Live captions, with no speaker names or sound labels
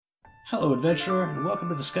Hello, adventurer, and welcome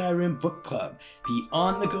to the Skyrim Book Club, the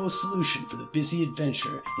on-the-go solution for the busy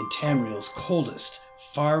adventurer in Tamriel's coldest,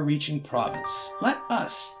 far-reaching province. Let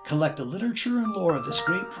us collect the literature and lore of this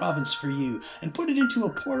great province for you and put it into a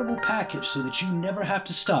portable package so that you never have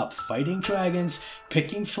to stop fighting dragons,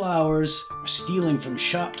 picking flowers, or stealing from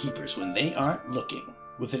shopkeepers when they aren't looking.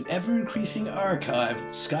 With an ever-increasing archive,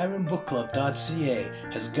 SkyrimBookClub.ca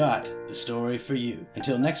has got the story for you.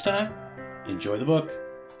 Until next time, enjoy the book.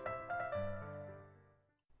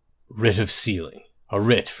 Writ of Sealing. A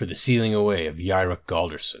writ for the sealing away of Jyrik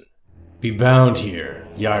Galderson. Be bound here,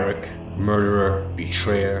 Jyrik, murderer,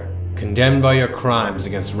 betrayer, condemned by your crimes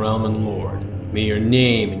against realm and lord. May your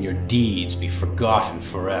name and your deeds be forgotten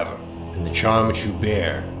forever, and the charm which you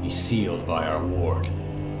bear be sealed by our ward.